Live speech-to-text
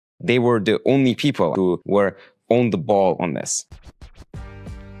They were the only people who were on the ball on this.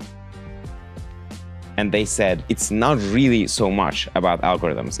 And they said, it's not really so much about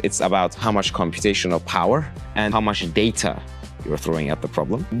algorithms. It's about how much computational power and how much data you're throwing at the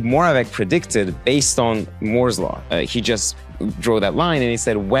problem. Moravec predicted based on Moore's law. He just drew that line and he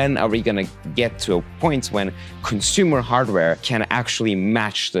said, when are we going to get to a point when consumer hardware can actually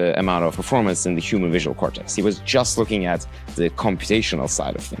match the amount of performance in the human visual cortex? He was just looking at the computational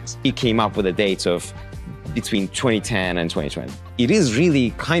side of things. He came up with a date of between 2010 and 2020. It is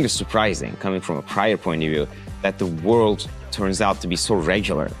really kind of surprising, coming from a prior point of view, that the world turns out to be so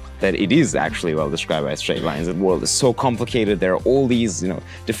regular, that it is actually well described by straight lines. The world is so complicated. There are all these,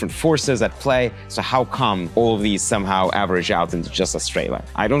 different forces at play. So how come all of these somehow average out into just a straight line?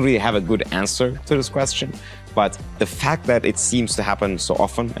 I don't really have a good answer to this question, but the fact that it seems to happen so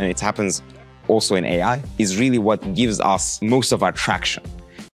often, and it happens also in AI, is really what gives us most of our traction.